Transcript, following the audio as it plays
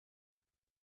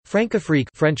Françafrique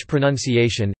French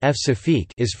pronunciation,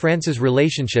 is France's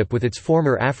relationship with its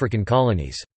former African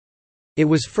colonies. It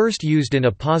was first used in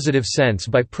a positive sense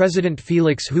by President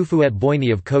Félix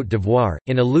Houphouët-Boigny of Côte d'Ivoire,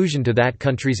 in allusion to that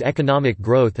country's economic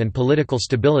growth and political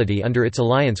stability under its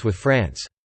alliance with France.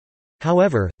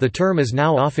 However, the term is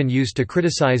now often used to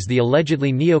criticize the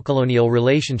allegedly neocolonial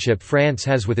relationship France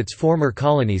has with its former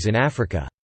colonies in Africa.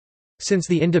 Since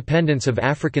the independence of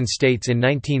African states in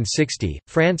 1960,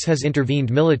 France has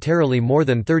intervened militarily more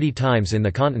than 30 times in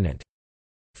the continent.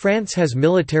 France has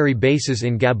military bases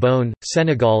in Gabon,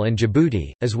 Senegal and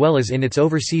Djibouti, as well as in its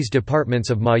overseas departments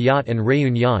of Mayotte and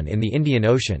Réunion in the Indian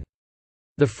Ocean.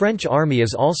 The French army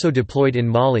is also deployed in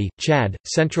Mali, Chad,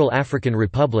 Central African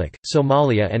Republic,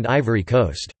 Somalia and Ivory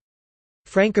Coast.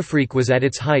 Françafrique was at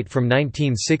its height from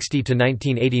 1960 to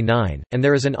 1989, and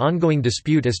there is an ongoing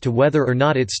dispute as to whether or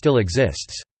not it still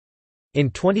exists. In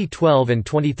 2012 and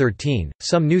 2013,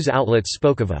 some news outlets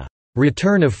spoke of a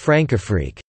 «return of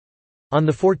Françafrique».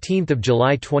 On 14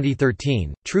 July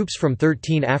 2013, troops from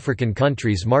 13 African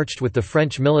countries marched with the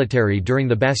French military during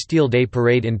the Bastille Day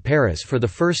parade in Paris for the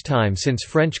first time since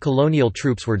French colonial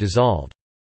troops were dissolved.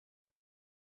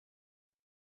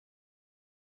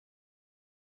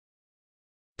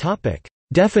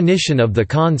 Definition of the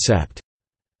concept.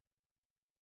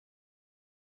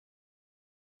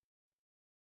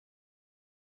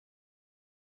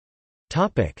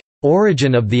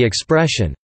 Origin of the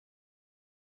expression.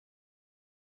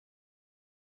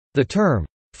 The term,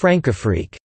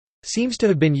 Françafrique, seems to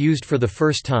have been used for the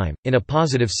first time, in a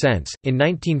positive sense, in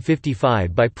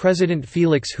 1955 by President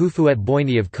Félix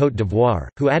Houphouët-Boigny of Côte d'Ivoire,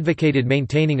 who advocated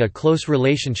maintaining a close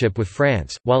relationship with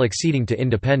France, while acceding to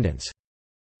independence.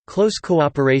 Close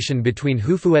cooperation between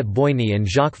Houphouët-Boigny and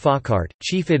Jacques Foccart,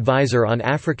 chief advisor on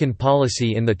African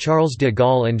policy in the Charles de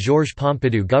Gaulle and Georges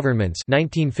Pompidou governments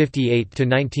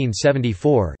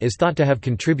 1958–1974, is thought to have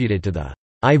contributed to the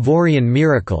Ivorian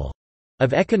miracle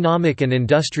of economic and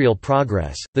industrial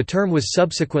progress. The term was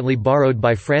subsequently borrowed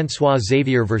by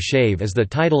François-Xavier Verschave as the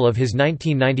title of his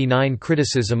 1999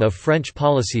 criticism of French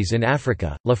policies in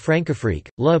Africa, La Françafrique,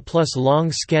 Le plus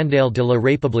long scandale de la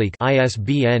République,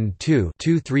 ISBN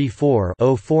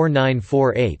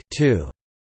 2-234-04948-2.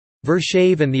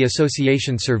 Verschave and the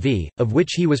Association Survie, of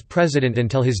which he was president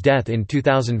until his death in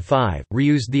 2005,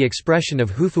 reused the expression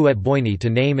of Houphouët-Boigny to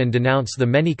name and denounce the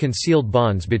many concealed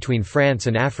bonds between France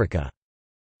and Africa.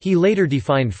 He later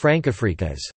defined Françafrique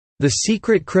as the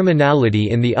secret criminality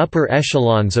in the upper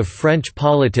echelons of French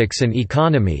politics and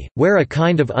economy, where a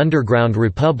kind of underground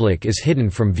republic is hidden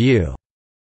from view.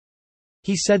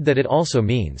 He said that it also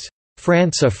means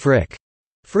Françafrique.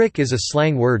 Fric is a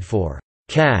slang word for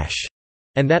cash,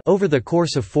 and that over the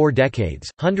course of 4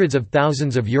 decades, hundreds of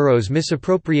thousands of euros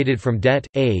misappropriated from debt,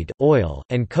 aid, oil,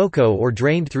 and cocoa or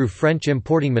drained through French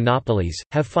importing monopolies,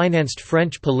 have financed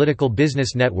French political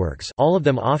business networks, all of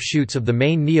them offshoots of the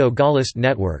main neo-Gaullist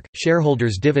network,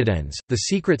 shareholders' dividends, the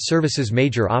Secret Service's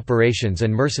major operations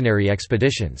and mercenary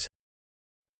expeditions.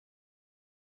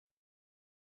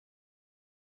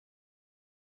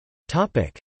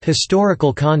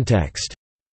 Historical context.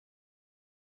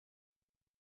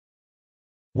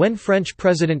 When French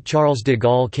President Charles de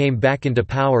Gaulle came back into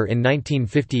power in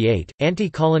 1958,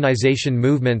 anti-colonization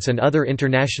movements and other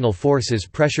international forces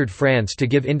pressured France to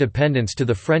give independence to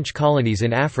the French colonies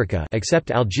in Africa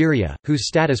except Algeria, whose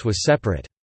status was separate.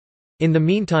 In the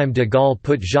meantime, de Gaulle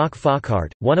put Jacques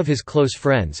Foccart, one of his close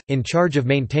friends, in charge of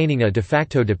maintaining a de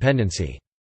facto dependency.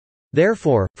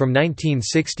 Therefore, from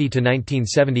 1960 to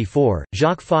 1974,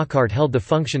 Jacques Foccart held the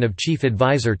function of chief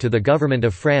advisor to the government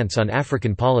of France on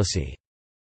African policy.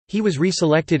 He was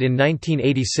reselected in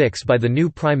 1986 by the new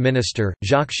Prime Minister,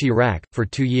 Jacques Chirac, for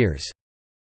 2 years.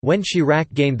 When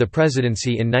Chirac gained the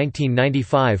presidency in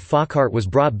 1995, Foccart was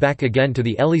brought back again to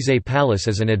the Elysée Palace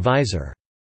as an advisor.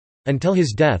 Until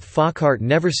his death, Foccart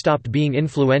never stopped being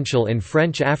influential in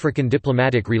French-African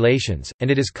diplomatic relations, and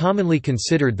it is commonly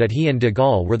considered that he and de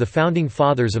Gaulle were the founding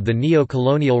fathers of the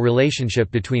neo-colonial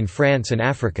relationship between France and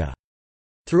Africa.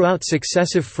 Throughout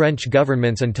successive French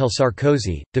governments until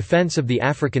Sarkozy, defense of the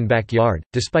African backyard,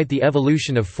 despite the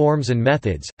evolution of forms and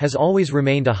methods, has always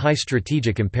remained a high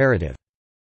strategic imperative.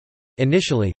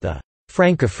 Initially, the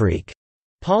Françafrique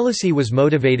policy was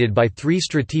motivated by 3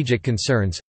 strategic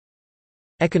concerns: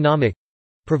 economic,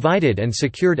 provided and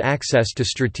secured access to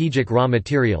strategic raw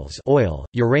materials, oil,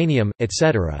 uranium,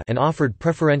 etc., and offered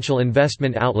preferential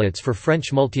investment outlets for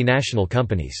French multinational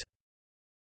companies;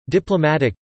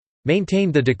 diplomatic,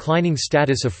 maintained the declining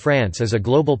status of France as a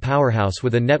global powerhouse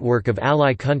with a network of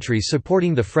ally countries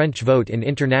supporting the French vote in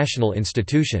international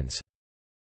institutions;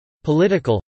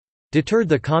 political, deterred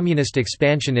the communist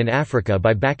expansion in Africa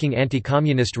by backing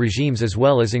anti-communist regimes as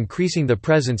well as increasing the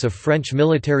presence of French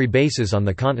military bases on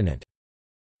the continent.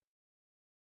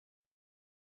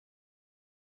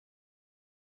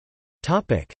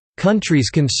 Countries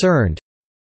concerned.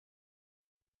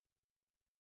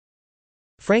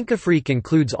 Françafrique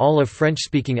includes all of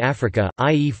French-speaking Africa,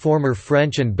 i.e. former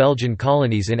French and Belgian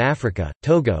colonies in Africa,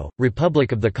 Togo,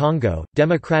 Republic of the Congo,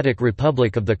 Democratic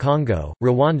Republic of the Congo,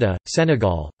 Rwanda,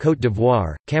 Senegal, Côte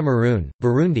d'Ivoire, Cameroon,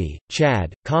 Burundi,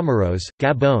 Chad, Comoros,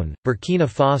 Gabon, Burkina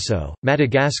Faso,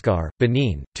 Madagascar,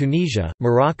 Benin, Tunisia,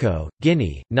 Morocco,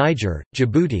 Guinea, Niger,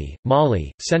 Djibouti,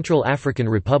 Mali, Central African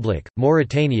Republic,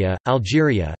 Mauritania,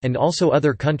 Algeria, and also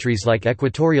other countries like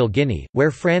Equatorial Guinea,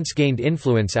 where France gained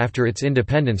influence after its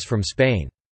independence from Spain.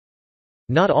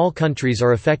 Not all countries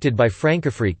are affected by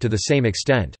Françafrique to the same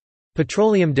extent.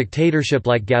 Petroleum dictatorship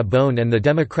like Gabon and the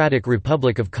Democratic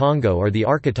Republic of Congo are the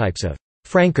archetypes of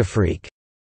Françafrique.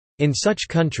 In such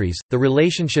countries, the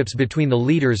relationships between the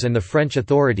leaders and the French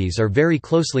authorities are very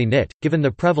closely knit, given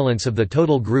the prevalence of the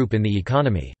total group in the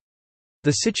economy.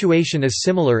 The situation is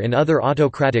similar in other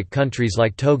autocratic countries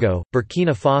like Togo,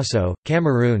 Burkina Faso,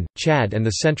 Cameroon, Chad and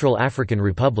the Central African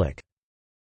Republic.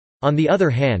 On the other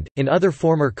hand, in other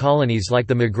former colonies like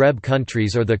the Maghreb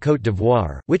countries or the Côte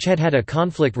d'Ivoire, which had a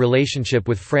conflict relationship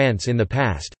with France in the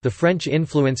past, the French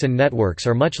influence and networks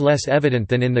are much less evident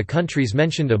than in the countries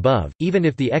mentioned above, even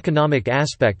if the economic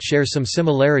aspect shares some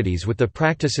similarities with the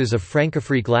practices of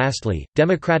Françafrique. Lastly,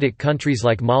 democratic countries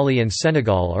like Mali and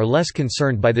Senegal are less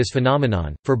concerned by this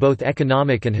phenomenon, for both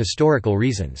economic and historical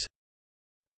reasons.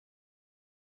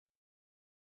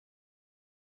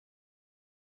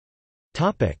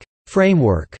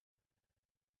 Framework.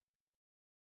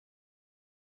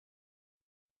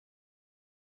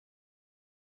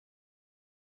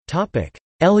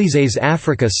 Élysée's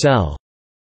Africa Cell.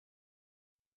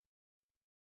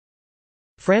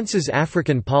 France's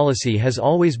African policy has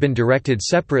always been directed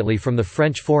separately from the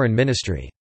French Foreign Ministry.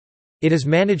 It is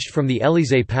managed from the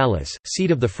Elysée Palace,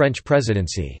 seat of the French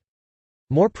presidency.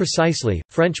 More precisely,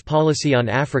 French policy on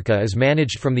Africa is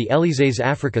managed from the Élysée's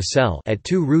Africa Cell at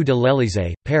 2 Rue de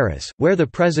l'Élysée, Paris, where the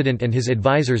president and his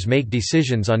advisors make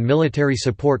decisions on military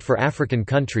support for African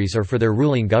countries or for their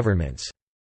ruling governments.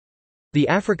 The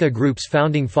Africa Group's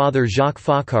founding father Jacques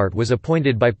Foccart was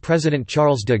appointed by President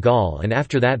Charles de Gaulle and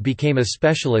after that became a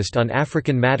specialist on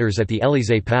African matters at the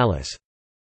Élysée Palace.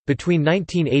 Between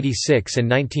 1986 and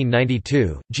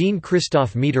 1992,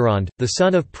 Jean-Christophe Mitterrand, the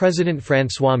son of President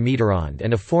François Mitterrand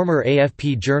and a former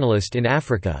AFP journalist in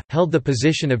Africa, held the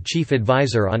position of chief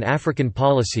advisor on African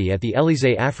policy at the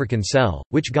Élysée African Cell,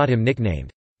 which got him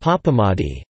nicknamed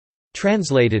Papamadi,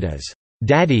 translated as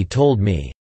 "Daddy told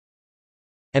me",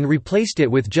 and replaced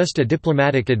it with just a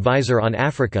diplomatic advisor on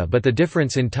Africa, but the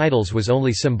difference in titles was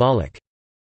only symbolic.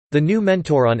 The new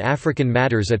mentor on African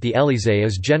matters at the Élysée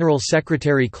is General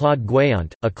Secretary Claude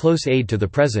Guéant, a close aide to the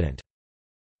president.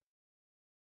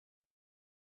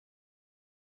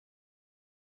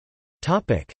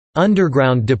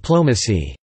 Underground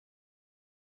diplomacy.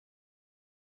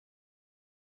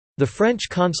 The French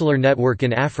consular network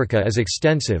in Africa is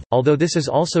extensive, although this is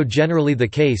also generally the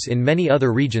case in many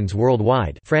other regions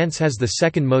worldwide. France has the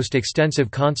second most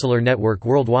extensive consular network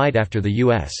worldwide after the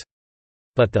US.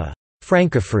 But the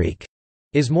Françafrique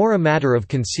is more a matter of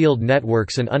concealed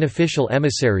networks and unofficial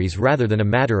emissaries rather than a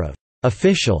matter of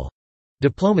official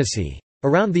diplomacy.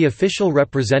 Around the official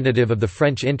representative of the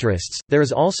French interests, there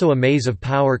is also a maze of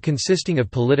power consisting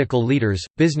of political leaders,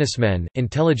 businessmen,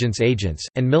 intelligence agents,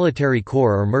 and military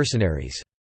corps or mercenaries.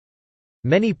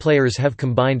 Many players have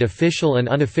combined official and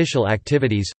unofficial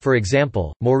activities, for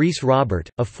example, Maurice Robert,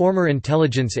 a former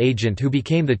intelligence agent who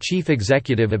became the chief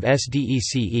executive of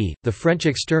SDECE, the French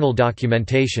External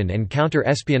Documentation and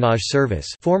Counter-Espionage Service,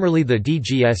 formerly the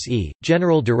DGSE,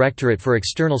 General Directorate for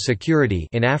External Security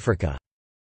in Africa.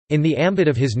 In the ambit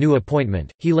of his new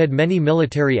appointment, he led many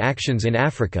military actions in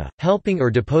Africa, helping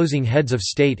or deposing heads of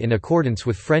state in accordance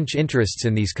with French interests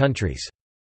in these countries.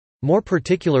 More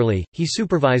particularly, he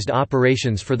supervised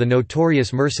operations for the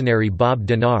notorious mercenary Bob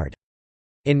Denard.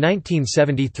 In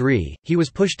 1973, he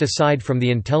was pushed aside from the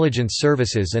intelligence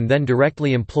services and then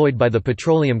directly employed by the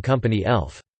petroleum company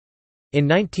ELF. In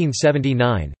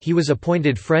 1979, he was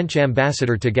appointed French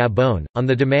ambassador to Gabon, on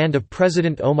the demand of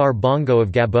President Omar Bongo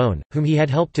of Gabon, whom he had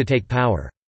helped to take power.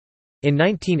 In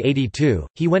 1982,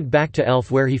 he went back to ELF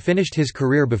where he finished his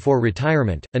career before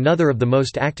retirement. Another of the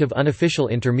most active unofficial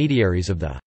intermediaries of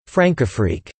the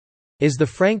Françafrique is the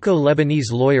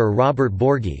Franco-Lebanese lawyer Robert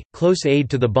Bourgi, close aide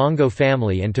to the Bongo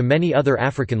family and to many other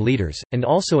African leaders, and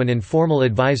also an informal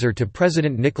advisor to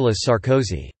President Nicolas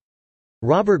Sarkozy.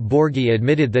 Robert Bourgi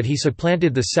admitted that he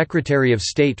supplanted the Secretary of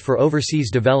State for Overseas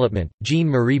Development,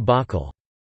 Jean-Marie Bockel.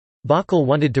 Bockel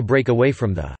wanted to break away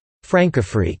from the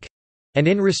Françafrique, and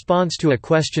in response to a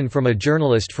question from a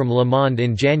journalist from Le Monde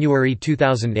in January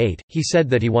 2008, he said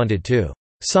that he wanted to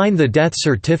sign the death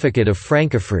certificate of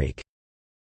Françafrique.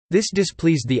 This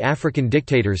displeased the African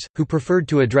dictators, who preferred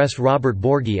to address Robert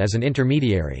Bourgi as an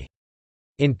intermediary.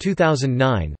 In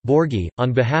 2009, Bourgi,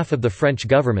 on behalf of the French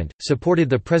government, supported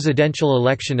the presidential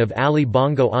election of Ali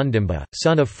Bongo Ondimba,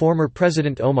 son of former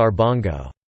President Omar Bongo.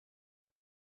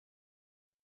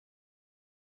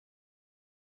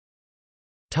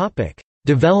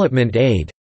 Development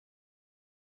aid.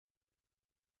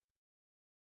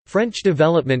 French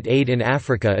development aid in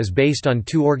Africa is based on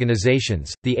two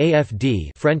organizations, the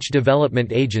AFD French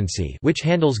Development Agency, which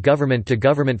handles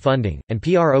government-to-government funding, and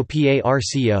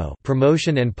PROPARCO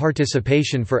Promotion and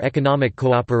Participation for Economic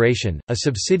Cooperation, a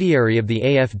subsidiary of the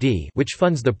AFD which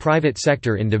funds the private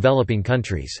sector in developing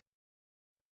countries.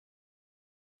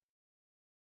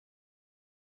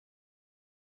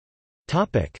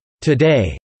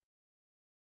 Today,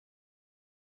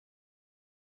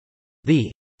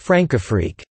 the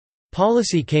Françafrique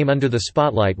policy came under the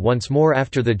spotlight once more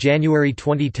after the January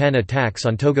 2010 attacks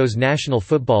on Togo's national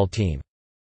football team.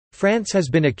 France has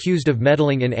been accused of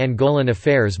meddling in Angolan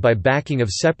affairs by backing of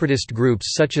separatist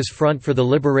groups such as Front for the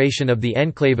Liberation of the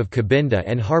Enclave of Cabinda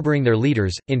and harboring their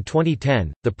leaders. In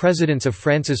 2010, the presidents of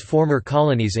France's former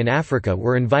colonies in Africa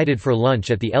were invited for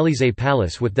lunch at the Elysée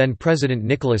Palace with then President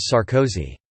Nicolas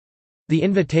Sarkozy. The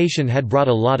invitation had brought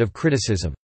a lot of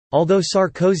criticism. Although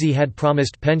Sarkozy had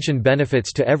promised pension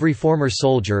benefits to every former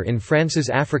soldier in France's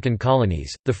African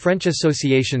colonies, the French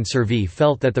Association Survie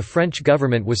felt that the French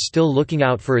government was still looking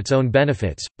out for its own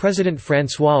benefits. President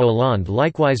François Hollande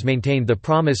likewise maintained the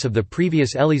promise of the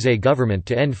previous Elysée government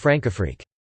to end Françafrique.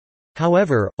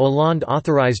 However, Hollande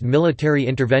authorized military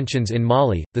interventions in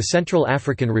Mali, the Central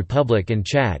African Republic and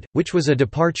Chad, which was a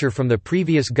departure from the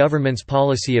previous government's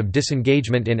policy of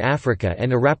disengagement in Africa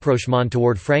and a rapprochement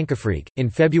toward Françafrique. In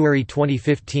February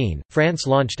 2015, France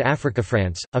launched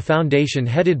AfricaFrance, a foundation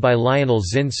headed by Lionel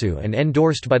Zinsou and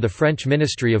endorsed by the French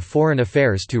Ministry of Foreign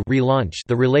Affairs to relaunch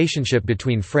the relationship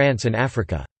between France and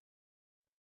Africa.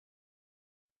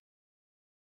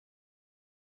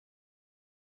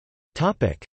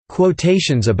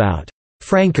 Quotations about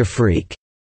Françafrique.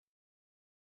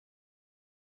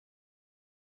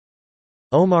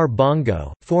 Omar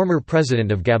Bongo, former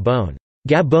president of Gabon.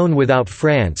 Gabon without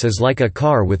France is like a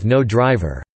car with no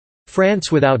driver.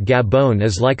 France without Gabon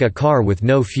is like a car with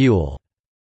no fuel.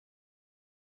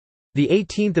 The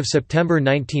 18th of September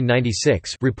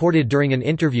 1996 reported during an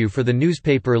interview for the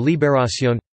newspaper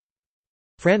Libération.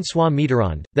 François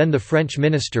Mitterrand, then the French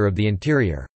Minister of the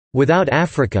Interior. Without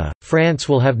Africa, France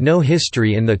will have no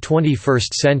history in the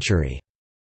 21st century.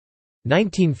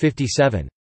 1957.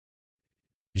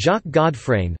 Jacques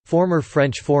Godfrain, former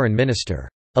French foreign minister.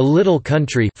 A little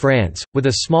country, France, with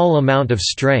a small amount of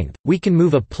strength, we can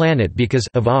move a planet because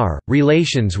of our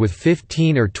relations with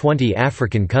 15 or 20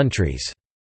 African countries.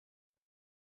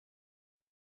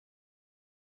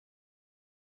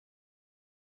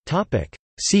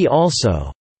 See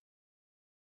also: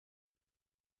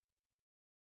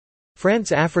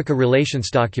 France-Africa relations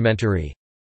documentary,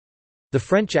 The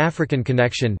French-African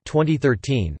Connection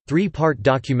 2013, three-part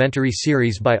documentary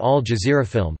series by Al Jazeera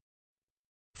Film,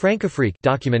 Françafrique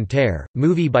documentaire,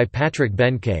 movie by Patrick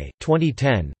Benquet,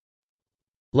 2010,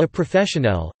 Le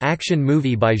Professionnel, action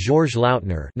movie by Georges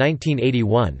Lautner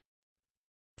 1981,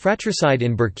 Fratricide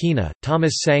in Burkina,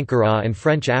 Thomas Sankara and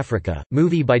French Africa,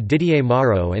 movie by Didier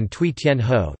Marot and Thuy Tien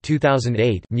Ho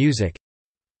 2008, music,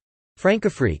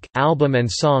 Françafrique, album and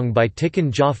song by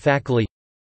Tiken Jah Fakoly,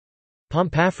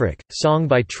 Pompafrique, song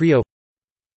by Trio,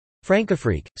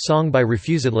 Françafrique, song by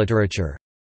Refused Literature,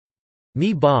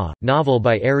 Mi Ba, novel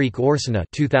by Eric Orsena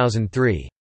 2003.